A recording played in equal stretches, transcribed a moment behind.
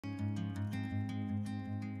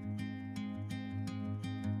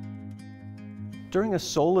During a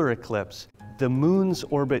solar eclipse, the moon's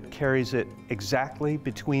orbit carries it exactly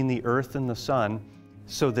between the Earth and the sun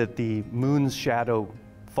so that the moon's shadow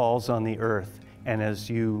falls on the Earth. And as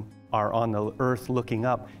you are on the Earth looking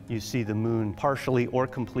up, you see the moon partially or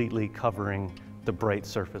completely covering the bright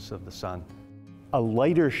surface of the sun. A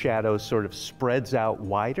lighter shadow sort of spreads out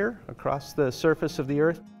wider across the surface of the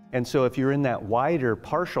Earth. And so if you're in that wider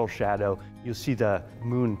partial shadow, you'll see the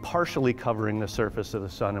moon partially covering the surface of the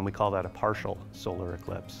sun, and we call that a partial solar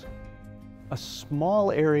eclipse. A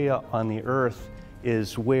small area on the Earth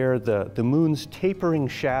is where the moon's tapering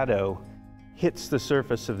shadow hits the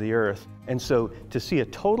surface of the Earth. And so to see a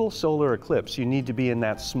total solar eclipse, you need to be in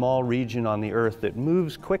that small region on the Earth that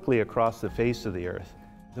moves quickly across the face of the Earth.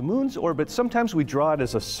 The moon's orbit, sometimes we draw it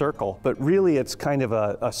as a circle, but really it's kind of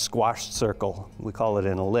a squashed circle. We call it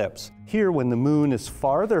an ellipse. Here, when the moon is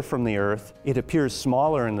farther from the Earth, it appears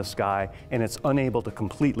smaller in the sky and it's unable to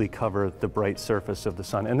completely cover the bright surface of the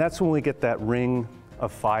sun. And that's when we get that ring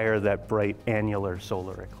of fire, that bright annular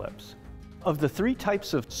solar eclipse. Of the three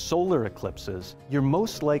types of solar eclipses, you're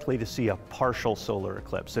most likely to see a partial solar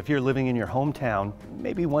eclipse. If you're living in your hometown,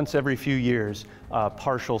 maybe once every few years, a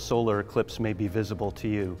partial solar eclipse may be visible to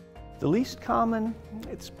you. The least common,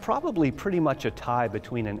 it's probably pretty much a tie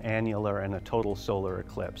between an annular and a total solar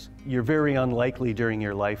eclipse. You're very unlikely during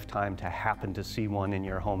your lifetime to happen to see one in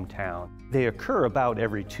your hometown. They occur about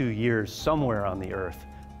every 2 years somewhere on the Earth,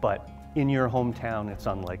 but in your hometown, it's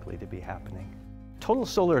unlikely to be happening. Total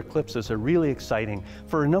solar eclipses are really exciting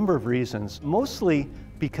for a number of reasons, mostly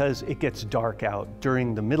because it gets dark out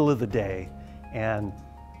during the middle of the day and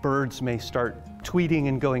birds may start tweeting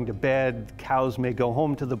and going to bed, cows may go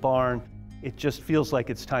home to the barn. It just feels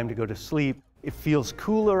like it's time to go to sleep. It feels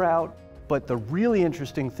cooler out, but the really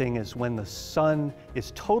interesting thing is when the sun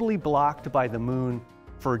is totally blocked by the moon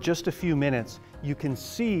for just a few minutes, you can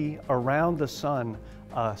see around the sun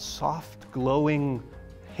a soft glowing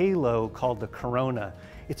halo called the corona.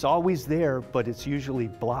 It's always there, but it's usually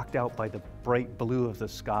blocked out by the bright blue of the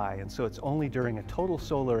sky. And so it's only during a total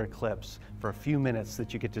solar eclipse for a few minutes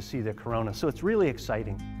that you get to see the corona. So it's really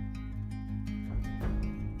exciting.